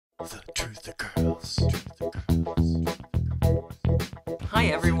The Truth the Girls. Hi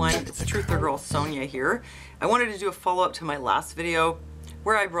everyone, it's Truth the Girl Sonia here. I wanted to do a follow-up to my last video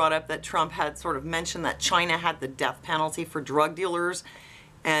where I brought up that Trump had sort of mentioned that China had the death penalty for drug dealers.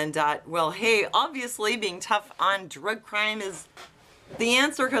 And well, hey, obviously being tough on drug crime is the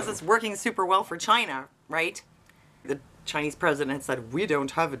answer because it's working super well for China, right? The Chinese president said, we don't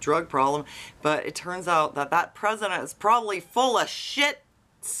have a drug problem, but it turns out that that president is probably full of shit,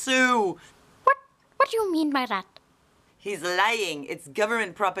 Sue. What do you mean by that? He's lying. It's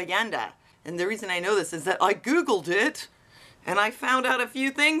government propaganda. And the reason I know this is that I Googled it and I found out a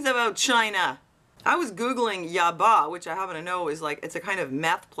few things about China. I was Googling yaba, which I happen to know is like, it's a kind of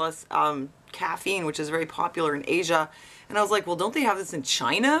meth plus caffeine, which is very popular in Asia. And I was like, well, don't they have this in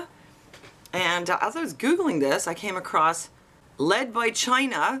China? And as I was Googling this, I came across, led by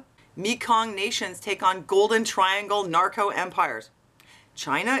China, Mekong nations take on Golden Triangle narco empires.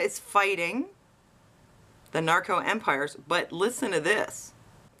 China is fighting the narco empires, but listen to this.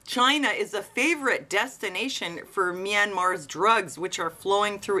 China is a favorite destination for Myanmar's drugs, which are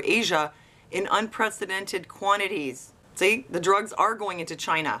flowing through Asia in unprecedented quantities. See, the drugs are going into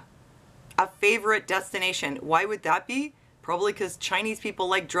China. A favorite destination. Why would that be? Probably because Chinese people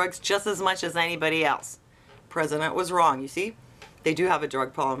like drugs just as much as anybody else. President was wrong, you see? They do have a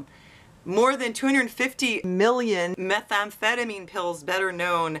drug problem. More than 250 million methamphetamine pills, better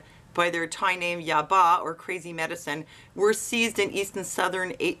known by their Thai name yaba or crazy medicine, were seized in East and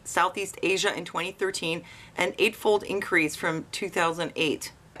Southeast Asia in 2013, an eightfold increase from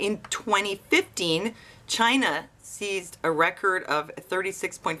 2008. In 2015, China seized a record of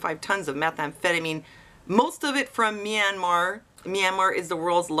 36.5 tons of methamphetamine, most of it from Myanmar. Myanmar is the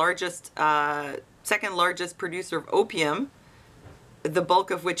world's largest, second largest producer of opium, the bulk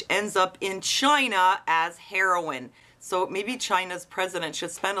of which ends up in China as heroin. So maybe China's president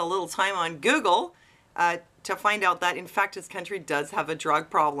should spend a little time on Google to find out that in fact his country does have a drug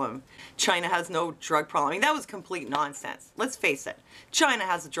problem. China has no drug problem. I mean, that was complete nonsense. Let's face it. China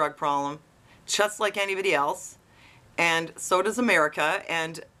has a drug problem just like anybody else, and so does America.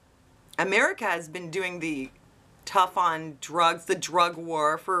 And America has been doing the tough on drugs, the drug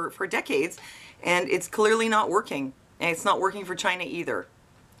war for decades, and it's clearly not working. And it's not working for China either.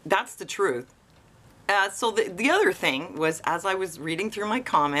 That's the truth. So the other thing was, as I was reading through my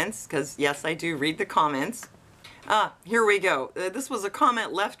comments, because yes, I do read the comments. Here we go. This was a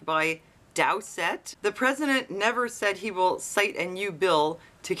comment left by Dowsett. The president never said he will cite a new bill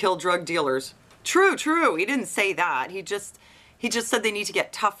to kill drug dealers. True, true. He didn't say that. He just said they need to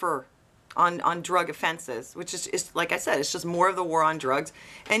get tougher on drug offenses, which is like I said, it's just more of the war on drugs.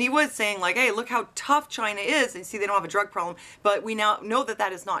 And he was saying like, hey, look how tough China is, and see, they don't have a drug problem, but we now know that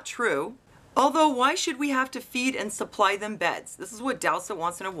that is not true. Although, why should we have to feed and supply them beds? This is what Dowsett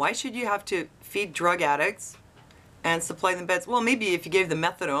wants to know. Why should you have to feed drug addicts and supply them beds? Well, maybe if you gave them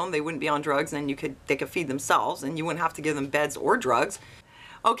methadone, they wouldn't be on drugs, and they could feed themselves, and you wouldn't have to give them beds or drugs.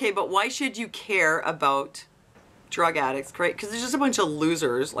 Okay, but why should you care about drug addicts, right? Because there's just a bunch of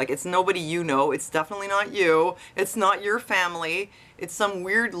losers. Like, it's nobody you know. It's definitely not you. It's not your family. It's some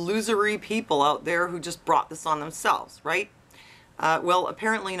weird losery people out there who just brought this on themselves, right? Well,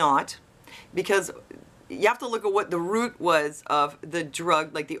 apparently not, because you have to look at what the root was of the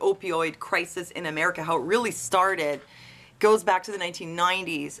drug, like the opioid crisis in America, how it really started. Goes back to the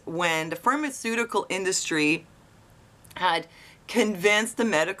 1990s when the pharmaceutical industry had convinced the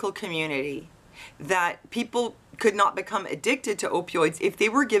medical community that people could not become addicted to opioids if they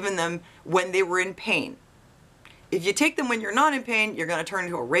were given them when they were in pain. If you take them when you're not in pain, you're going to turn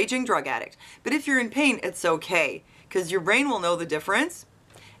into a raging drug addict. But if you're in pain, it's okay, because your brain will know the difference.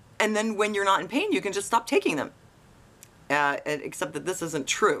 And then when you're not in pain, you can just stop taking them. Except that this isn't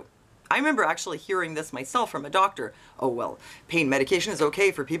true. I remember actually hearing this myself from a doctor. Oh, well, pain medication is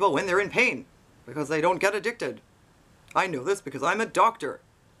okay for people when they're in pain, because they don't get addicted. I know this because I'm a doctor.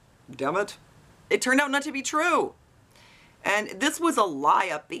 Damn it. It turned out not to be true. And this was a lie,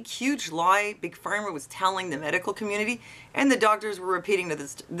 a big, huge lie. Big Pharma was telling the medical community, and the doctors were repeating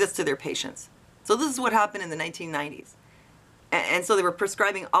this to their patients. So this is what happened in the 1990s. And so they were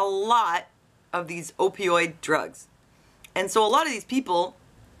prescribing a lot of these opioid drugs. And so a lot of these people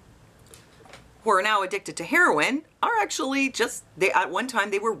who are now addicted to heroin are actually just, at one time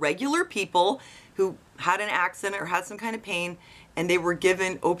they were regular people who had an accident or had some kind of pain, and they were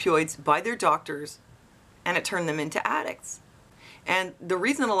given opioids by their doctors, and it turned them into addicts. And the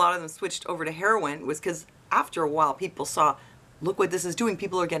reason a lot of them switched over to heroin was because after a while people saw, look what this is doing,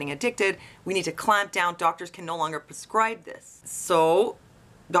 people are getting addicted, we need to clamp down, doctors can no longer prescribe this. So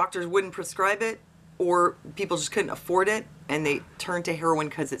doctors wouldn't prescribe it, or people just couldn't afford it, and they turn to heroin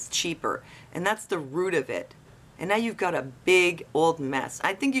because it's cheaper. And that's the root of it. And now you've got a big old mess.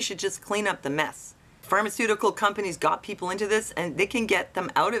 I think you should just clean up the mess. Pharmaceutical companies got people into this, and they can get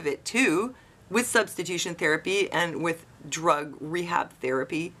them out of it too with substitution therapy and with drug rehab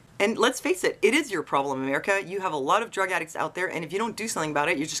therapy. And let's face it, it is your problem, America. You have a lot of drug addicts out there, and if you don't do something about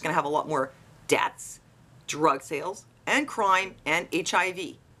it, you're just going to have a lot more deaths, drug sales, and crime, and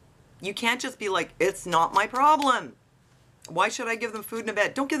HIV. You can't just be like, it's not my problem. Why should I give them food and a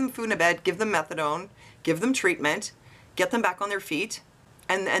bed? Don't give them food and a bed. Give them methadone. Give them treatment. Get them back on their feet.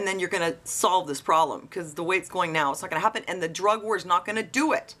 And then you're going to solve this problem. Because the way it's going now, it's not going to happen. And the drug war is not going to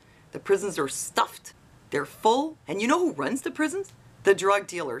do it. The prisons are stuffed. They're full. And you know who runs the prisons? The drug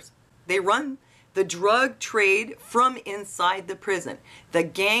dealers. They run the drug trade from inside the prison. The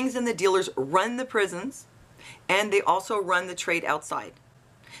gangs and the dealers run the prisons. And they also run the trade outside.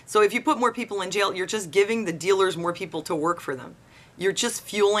 So if you put more people in jail, you're just giving the dealers more people to work for them. You're just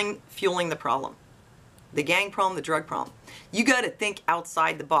fueling the problem. The gang problem, the drug problem. You got to think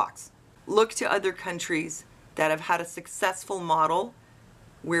outside the box. Look to other countries that have had a successful model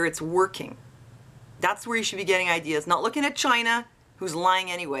where it's working. That's where you should be getting ideas. Not looking at China, who's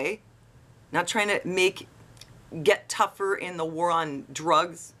lying anyway. Not trying to get tougher in the war on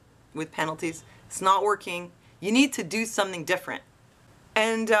drugs with penalties. It's not working. You need to do something different.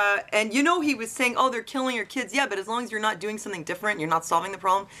 And you know, he was saying, oh, they're killing your kids. Yeah, but as long as you're not doing something different, you're not solving the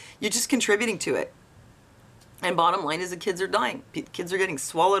problem, you're just contributing to it. And bottom line is the kids are dying. Kids are getting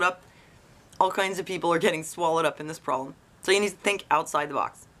swallowed up. All kinds of people are getting swallowed up in this problem. So you need to think outside the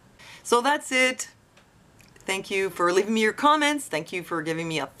box. So that's it. Thank you for leaving me your comments. Thank you for giving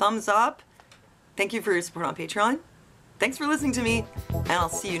me a thumbs up. Thank you for your support on Patreon. Thanks for listening to me, and I'll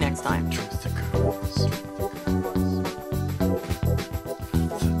see you next time.